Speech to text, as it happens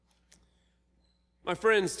My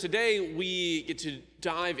friends, today we get to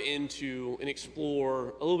dive into and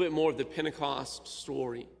explore a little bit more of the Pentecost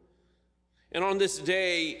story. And on this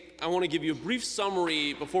day, I want to give you a brief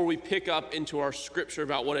summary before we pick up into our scripture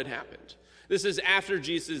about what had happened. This is after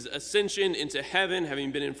Jesus' ascension into heaven, having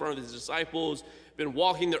been in front of his disciples, been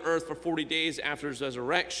walking the earth for 40 days after his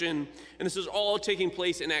resurrection. And this is all taking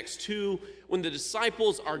place in Acts 2 when the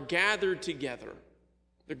disciples are gathered together.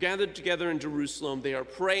 They're gathered together in Jerusalem. They are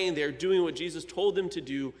praying. They are doing what Jesus told them to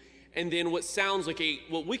do. And then what sounds like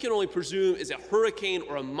what we can only presume is a hurricane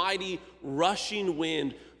or a mighty rushing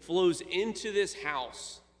wind flows into this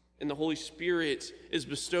house, and the Holy Spirit is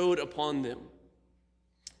bestowed upon them.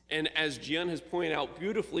 And as Gian has pointed out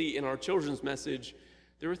beautifully in our children's message,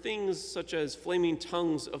 there were things such as flaming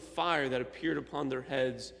tongues of fire that appeared upon their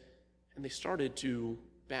heads, and they started to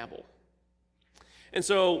babble. And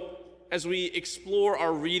so, as we explore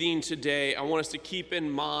our reading today, I want us to keep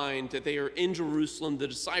in mind that they are in Jerusalem. The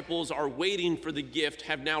disciples are waiting for the gift,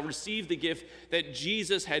 have now received the gift that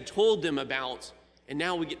Jesus had told them about, and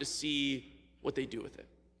now we get to see what they do with it.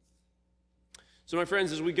 So, my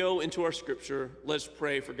friends, as we go into our scripture, let's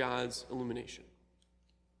pray for God's illumination.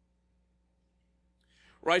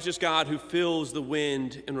 Righteous God, who fills the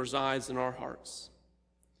wind and resides in our hearts,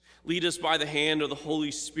 lead us by the hand of the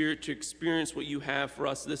Holy Spirit to experience what you have for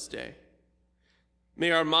us this day.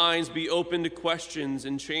 May our minds be open to questions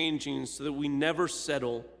and changing so that we never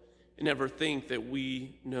settle and never think that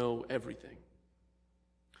we know everything.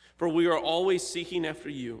 For we are always seeking after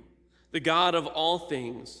you, the God of all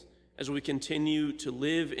things, as we continue to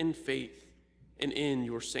live in faith and in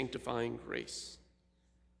your sanctifying grace.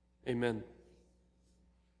 Amen.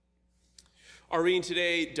 Our reading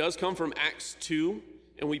today does come from Acts 2,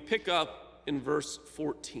 and we pick up in verse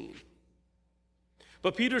 14.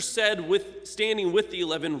 But Peter said, standing with the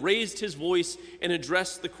 11, raised his voice and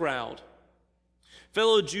addressed the crowd.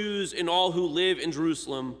 Fellow Jews and all who live in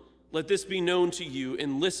Jerusalem, let this be known to you,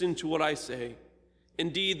 and listen to what I say.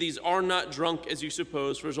 Indeed, these are not drunk as you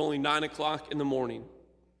suppose, for it is only 9 o'clock in the morning.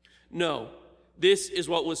 No, this is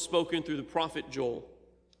what was spoken through the prophet Joel.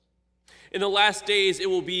 In the last days it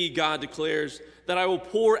will be, God declares, that I will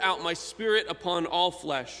pour out my spirit upon all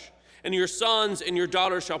flesh, and your sons and your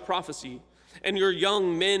daughters shall prophesy, and your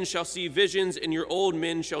young men shall see visions, and your old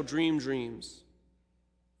men shall dream dreams.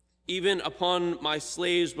 Even upon my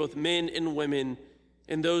slaves, both men and women,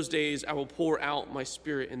 in those days I will pour out my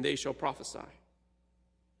spirit, and they shall prophesy.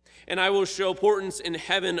 And I will show portents in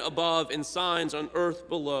heaven above and signs on earth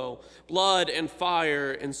below, blood and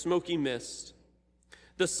fire and smoky mist.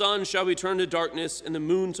 The sun shall be turned to darkness and the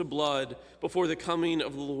moon to blood before the coming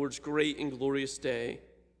of the Lord's great and glorious day.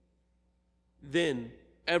 Then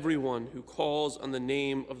everyone who calls on the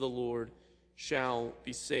name of the Lord shall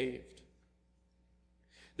be saved.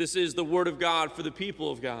 This is the word of God for the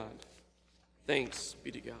people of God. Thanks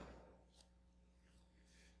be to God.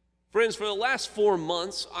 Friends, for the last 4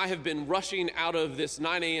 months, I have been rushing out of this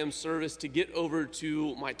 9 a.m. service to get over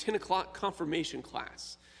to my 10 o'clock confirmation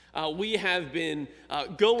class. We have been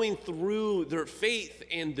going through their faith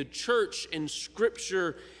and the church and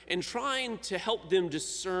scripture and trying to help them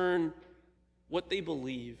discern what they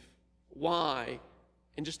believe, why,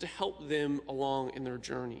 and just to help them along in their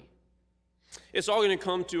journey. It's all going to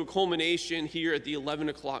come to a culmination here at the 11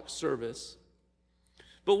 o'clock service.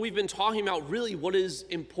 But we've been talking about really what is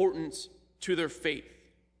important to their faith.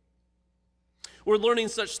 We're learning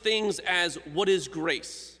such things as what is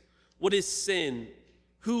grace, what is sin,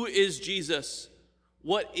 who is Jesus,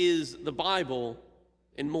 what is the Bible,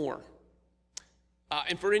 and more.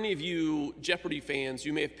 And for any of you Jeopardy fans,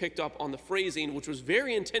 you may have picked up on the phrasing, which was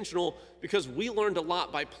very intentional because we learned a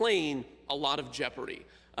lot by playing a lot of Jeopardy.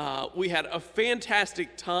 We had a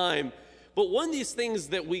fantastic time, but one of these things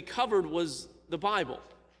that we covered was the Bible.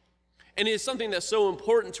 And it is something that's so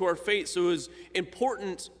important to our faith, so it is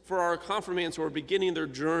important for our confirmants who are beginning their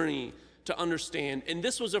journey to understand. And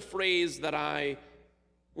this was a phrase that I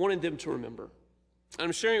wanted them to remember. And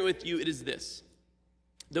I'm sharing it with you. It is this: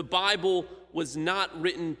 the Bible was not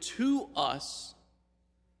written to us,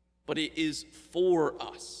 but it is for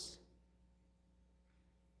us.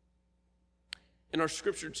 And our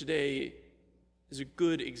scripture today is a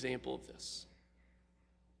good example of this.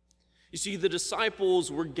 You see, the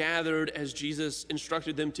disciples were gathered as Jesus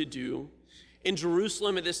instructed them to do. And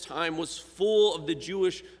Jerusalem at this time was full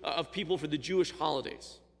of people for the Jewish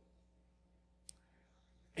holidays.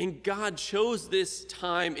 And God chose this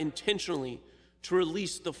time intentionally to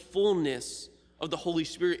release the fullness of the Holy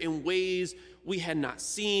Spirit in ways we had not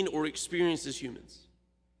seen or experienced as humans.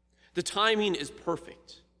 The timing is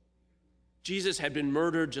perfect. Jesus had been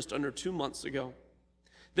murdered just under 2 months ago.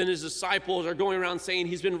 Then his disciples are going around saying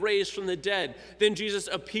he's been raised from the dead. Then Jesus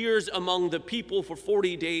appears among the people for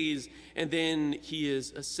 40 days, and then he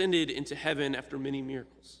is ascended into heaven after many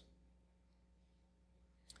miracles.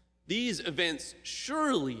 These events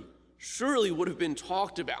surely would have been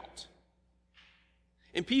talked about.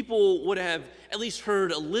 And people would have at least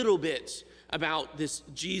heard a little bit about this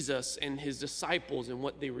Jesus and his disciples and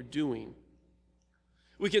what they were doing.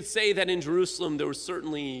 We could say that in Jerusalem there was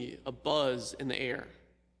certainly a buzz in the air.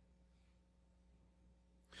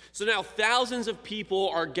 So now thousands of people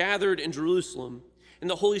are gathered in Jerusalem, and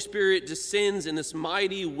the Holy Spirit descends in this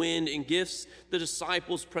mighty wind and gifts the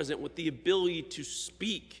disciples present with the ability to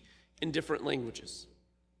speak in different languages.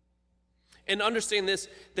 And understand this,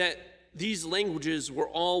 that these languages were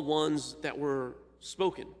all ones that were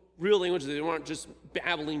spoken, real languages. They weren't just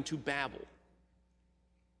babbling to babble.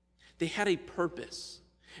 They had a purpose,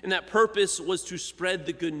 and that purpose was to spread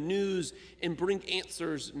the good news and bring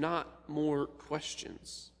answers, not more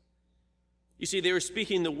questions. You see, they were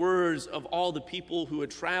speaking the words of all the people who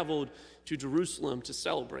had traveled to Jerusalem to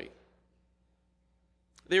celebrate.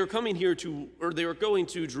 They were going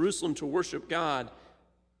to Jerusalem to worship God.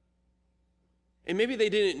 And maybe they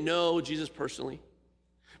didn't know Jesus personally.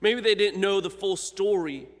 Maybe they didn't know the full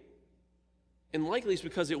story. And likely it's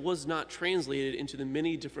because it was not translated into the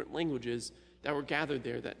many different languages that were gathered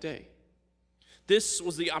there that day. This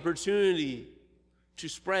was the opportunity to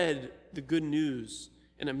spread the good news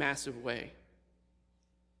in a massive way.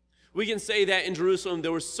 We can say that in Jerusalem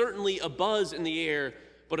there was certainly a buzz in the air,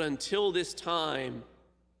 but until this time,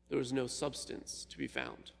 there was no substance to be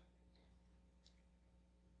found.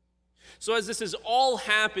 So as this is all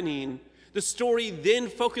happening, the story then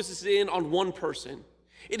focuses in on one person.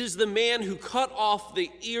 It is the man who cut off the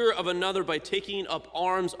ear of another by taking up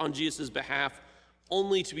arms on Jesus' behalf,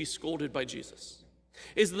 only to be scolded by Jesus.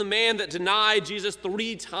 It is the man that denied Jesus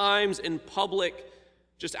 3 times in public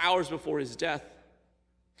just hours before his death.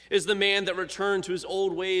 It is the man that returned to his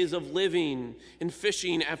old ways of living and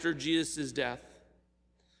fishing after Jesus' death.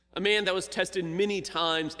 A man that was tested many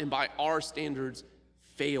times and by our standards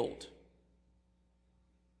failed.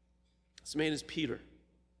 This man is Peter.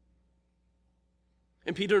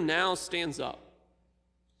 And Peter now stands up,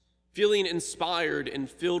 feeling inspired and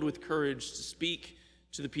filled with courage to speak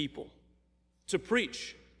to the people, to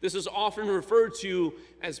preach. This is often referred to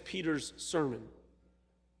as Peter's sermon.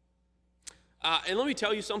 And let me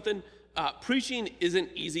tell you something, preaching isn't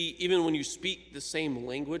easy even when you speak the same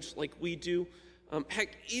language like we do.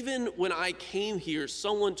 Heck, even when I came here,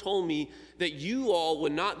 someone told me that you all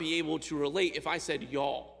would not be able to relate if I said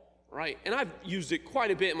y'all, right? And I've used it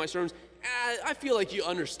quite a bit in my sermons. I feel like you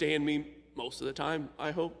understand me most of the time,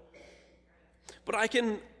 I hope. But I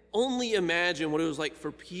can only imagine what it was like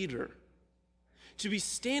for Peter to be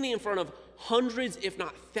standing in front of hundreds, if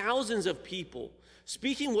not thousands of people,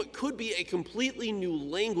 speaking what could be a completely new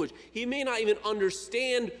language. He may not even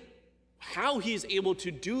understand how he's able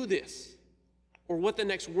to do this or what the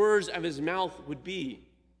next words of his mouth would be.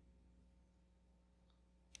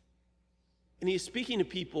 And he's speaking to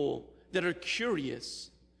people that are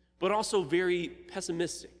curious, but also very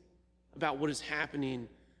pessimistic about what is happening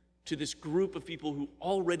to this group of people who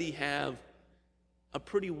already have a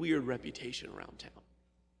pretty weird reputation around town.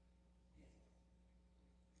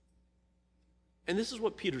 And this is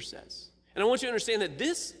what Peter says. And I want you to understand that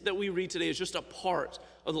this that we read today is just a part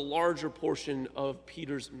of the larger portion of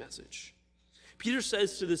Peter's message. Peter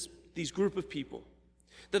says to these group of people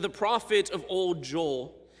that the prophet of old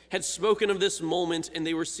Joel had spoken of this moment, and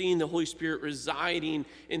they were seeing the Holy Spirit residing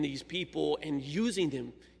in these people and using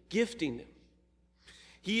them, gifting them.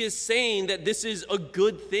 He is saying that this is a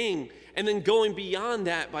good thing, and then going beyond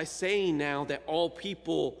that by saying now that all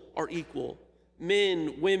people are equal.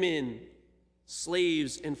 Men, women,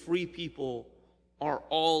 slaves, and free people are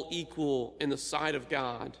all equal in the sight of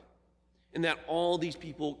God, and that all these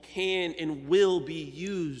people can and will be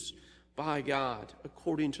used by God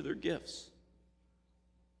according to their gifts.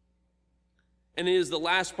 And it is the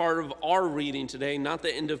last part of our reading today, not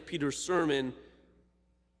the end of Peter's sermon,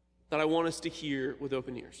 that I want us to hear with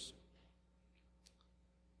open ears.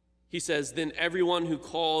 He says, "Then everyone who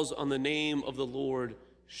calls on the name of the Lord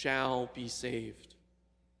shall be saved."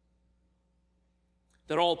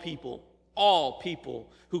 That all people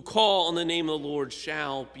who call on the name of the Lord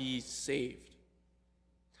shall be saved.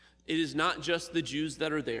 It is not just the Jews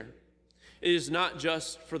that are there. It is not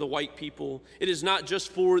just for the white people. It is not just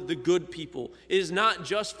for the good people. It is not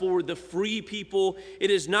just for the free people. It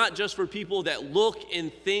is not just for people that look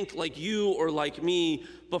and think like you or like me,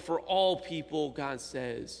 but for all people, God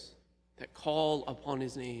says, that call upon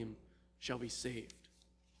his name shall be saved.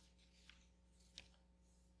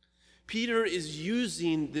 Peter is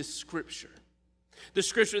using this scripture, the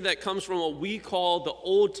scripture that comes from what we call the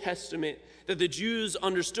Old Testament, that the Jews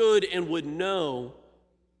understood and would know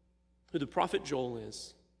who the prophet Joel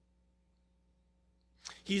is.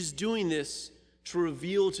 He's doing this to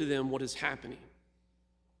reveal to them what is happening.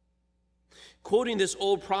 Quoting this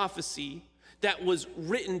old prophecy that was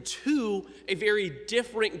written to a very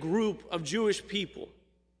different group of Jewish people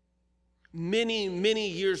many, many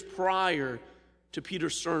years prior to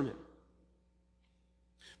Peter's sermon.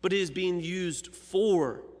 But it is being used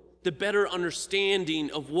for the better understanding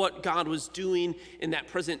of what God was doing in that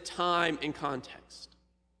present time and context.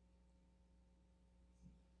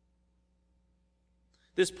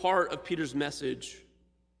 This part of Peter's message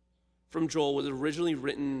from Joel was not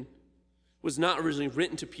originally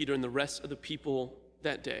written to Peter and the rest of the people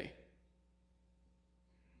that day.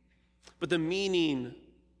 But the meaning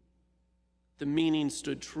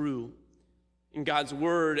stood true. And God's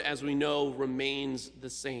word, as we know, remains the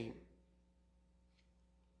same.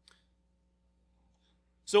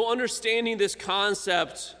 So understanding this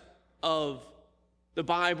concept of the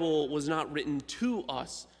Bible was not written to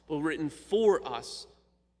us, but written for us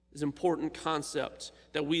is an important concept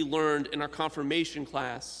that we learned in our confirmation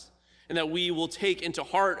class and that we will take into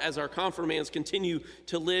heart as our confirmands continue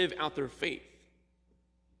to live out their faith.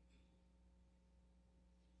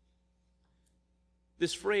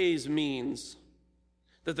 This phrase means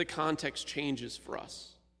that the context changes for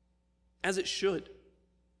us, as it should,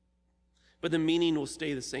 but the meaning will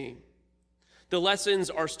stay the same. The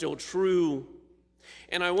lessons are still true,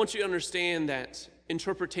 and I want you to understand that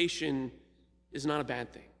interpretation is not a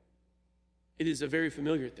bad thing. It is a very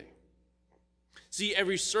familiar thing. See,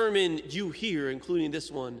 every sermon you hear, including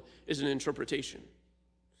this one, is an interpretation.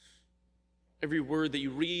 Every word that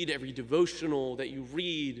you read, every devotional that you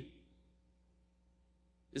read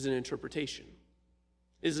is an interpretation.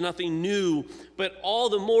 It is nothing new, but all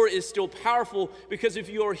the more is still powerful because if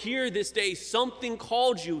you are here this day, something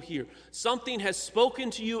called you here. Something has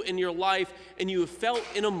spoken to you in your life, and you have felt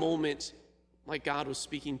in a moment like God was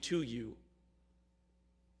speaking to you.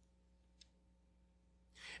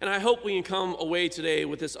 And I hope we can come away today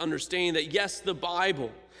with this understanding that yes, the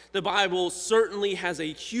Bible certainly has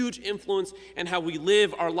a huge influence in how we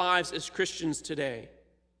live our lives as Christians today.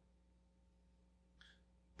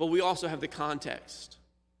 But we also have the context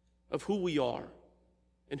of who we are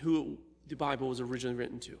and who the Bible was originally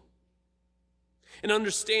written to. And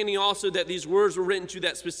understanding also that these words were written to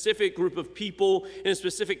that specific group of people in a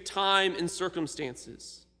specific time and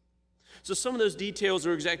circumstances. So some of those details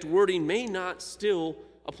or exact wording may not still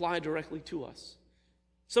apply directly to us.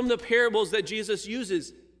 Some of the parables that Jesus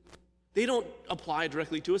uses, they don't apply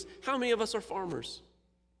directly to us. How many of us are farmers?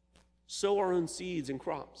 Sow our own seeds and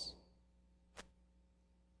crops.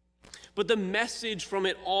 But the message from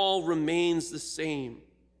it all remains the same.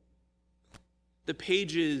 The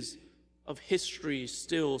pages of history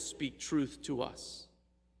still speak truth to us.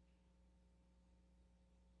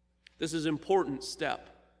 This is an important step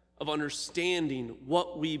of understanding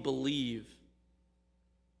what we believe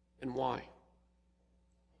and why.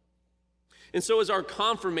 And so as our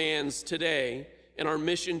confirmands today and our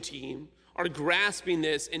mission team are grasping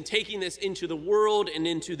this and taking this into the world and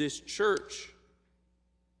into this church,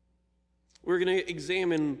 we're going to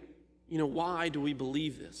examine, why do we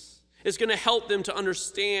believe this? It's going to help them to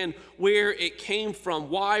understand where it came from,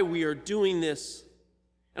 why we are doing this,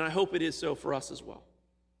 and I hope it is so for us as well.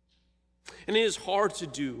 And it is hard to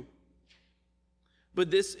do, but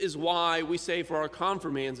this is why we say for our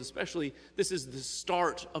confirmands especially, this is the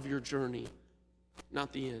start of your journey,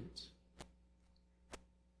 not the end.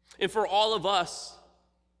 And for all of us,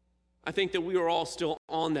 I think that we are all still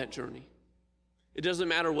on that journey. It doesn't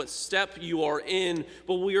matter what step you are in,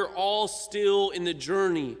 but we are all still in the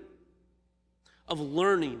journey of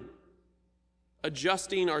learning,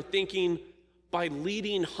 adjusting our thinking by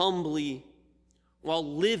leading humbly while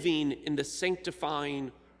living in the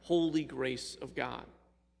sanctifying, holy grace of God.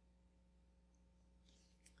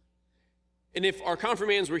 And if our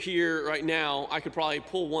confirmands were here right now, I could probably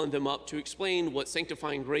pull one of them up to explain what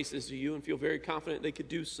sanctifying grace is to you and feel very confident they could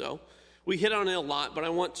do so. We hit on it a lot, but I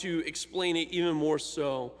want to explain it even more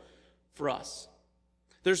so for us.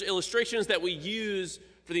 There's illustrations that we use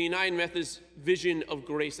for the United Methodist vision of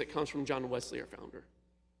grace that comes from John Wesley, our founder.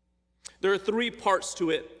 There are 3 parts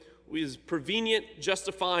to it: prevenient,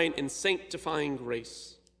 justifying, and sanctifying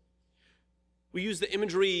grace. We use the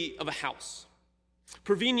imagery of a house.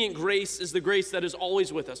 Prevenient grace is the grace that is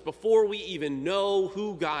always with us. Before we even know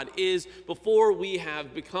who God is, before we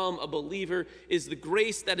have become a believer, is the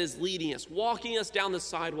grace that is leading us, walking us down the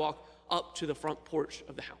sidewalk up to the front porch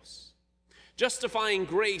of the house. Justifying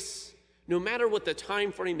grace no matter what the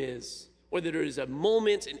time frame is, whether it is a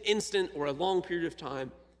moment, an instant, or a long period of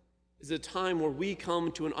time, is a time where we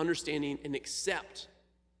come to an understanding and accept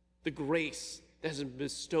the grace that has been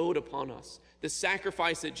bestowed upon us, the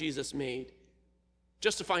sacrifice that Jesus made.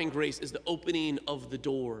 Justifying grace is the opening of the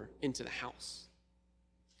door into the house.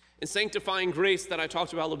 And sanctifying grace that I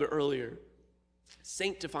talked about a little bit earlier,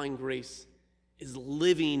 sanctifying grace is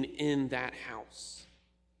living in that house.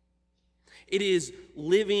 It is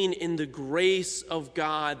living in the grace of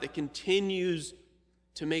God that continues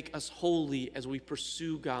to make us holy as we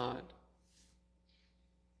pursue God.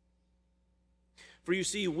 For you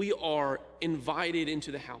see, we are invited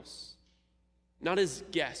into the house, not as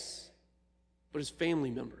guests, but as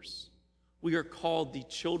family members. We are called the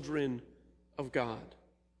children of God.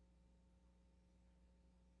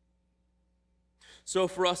 So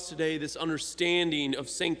for us today, this understanding of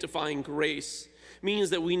sanctifying grace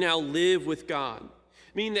means that we now live with God,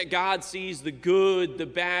 meaning that God sees the good, the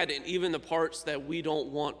bad, and even the parts that we don't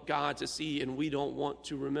want God to see and we don't want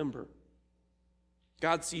to remember.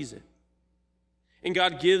 God sees it. And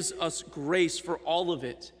God gives us grace for all of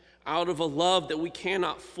it out of a love that we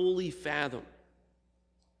cannot fully fathom.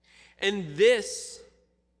 And this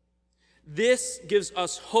gives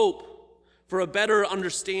us hope for a better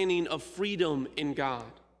understanding of freedom in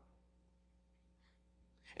God.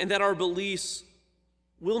 And that our beliefs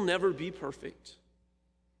will never be perfect,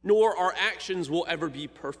 nor our actions will ever be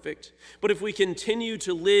perfect. But if we continue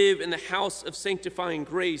to live in the house of sanctifying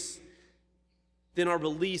grace, then our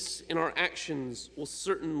beliefs and our actions will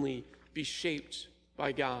certainly be shaped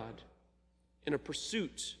by God in a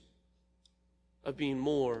pursuit of being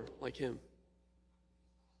more like Him.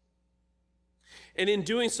 And in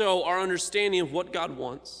doing so, our understanding of what God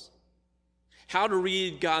wants, how to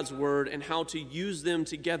read God's word, and how to use them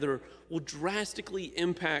together will drastically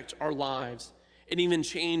impact our lives and even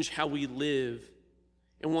change how we live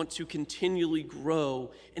and want to continually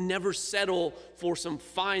grow and never settle for some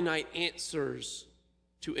finite answers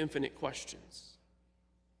to infinite questions.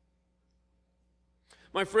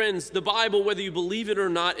 My friends, the Bible, whether you believe it or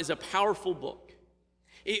not, is a powerful book.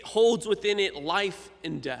 It holds within it life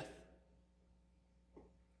and death.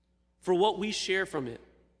 For what we share from it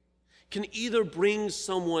can either bring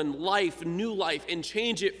someone life, new life, and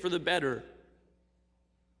change it for the better,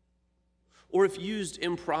 or if used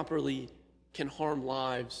improperly, can harm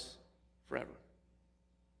lives forever.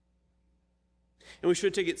 And we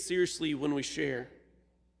should take it seriously when we share,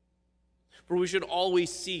 for we should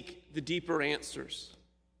always seek the deeper answers.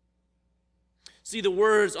 See, the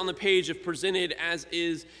words on the page, if presented as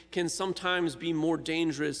is, can sometimes be more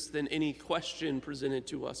dangerous than any question presented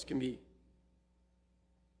to us can be.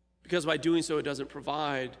 Because by doing so, it doesn't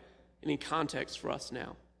provide any context for us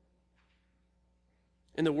now.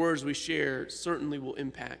 And the words we share certainly will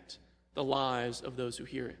impact the lives of those who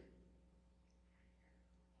hear it.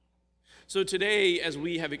 So today, as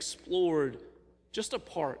we have explored just a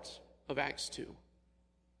part of Acts 2,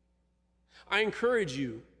 I encourage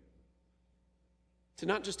you to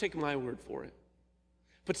not just take my word for it,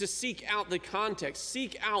 but to seek out the context,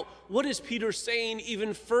 seek out what is Peter saying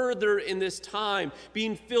even further in this time,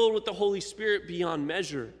 being filled with the Holy Spirit beyond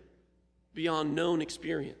measure, beyond known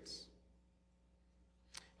experience.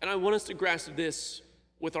 And I want us to grasp this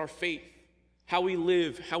with our faith, how we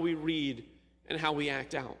live, how we read, and how we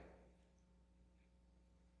act out.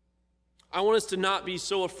 I want us to not be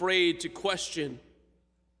so afraid to question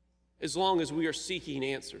as long as we are seeking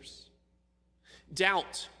answers.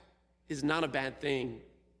 Doubt is not a bad thing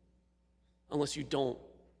unless you don't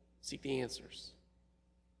seek the answers.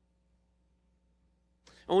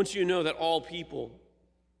 I want you to know that all people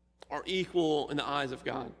are equal in the eyes of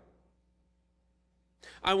God.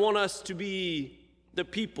 I want us to be the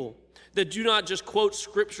people that do not just quote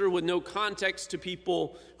scripture with no context to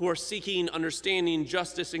people who are seeking understanding,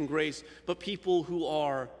 justice, and grace, but people who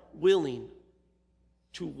are willing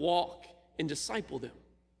to walk and disciple them,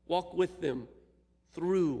 walk with them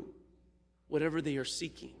through whatever they are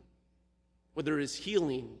seeking, whether it is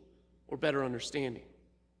healing or better understanding.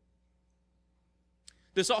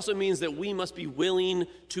 This also means that we must be willing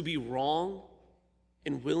to be wrong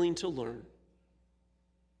and willing to learn.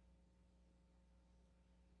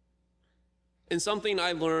 And something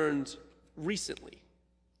I learned recently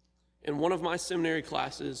in one of my seminary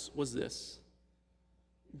classes was this: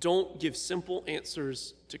 don't give simple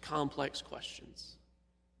answers to complex questions.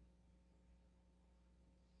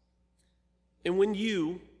 And when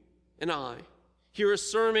you and I hear a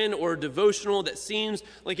sermon or a devotional that seems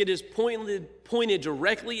like it is pointed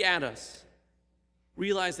directly at us,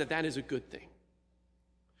 realize that that is a good thing.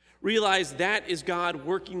 Realize that is God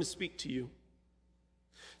working to speak to you.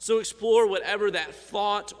 So explore whatever that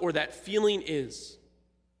thought or that feeling is,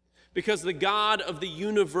 because the God of the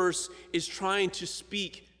universe is trying to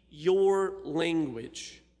speak your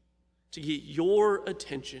language, to get your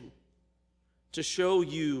attention, to show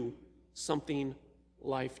you something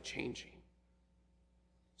life-changing.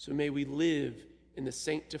 So may we live in the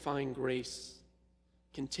sanctifying grace,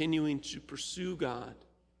 continuing to pursue God,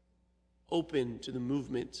 open to the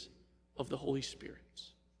movement of the Holy Spirit.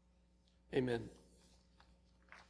 Amen.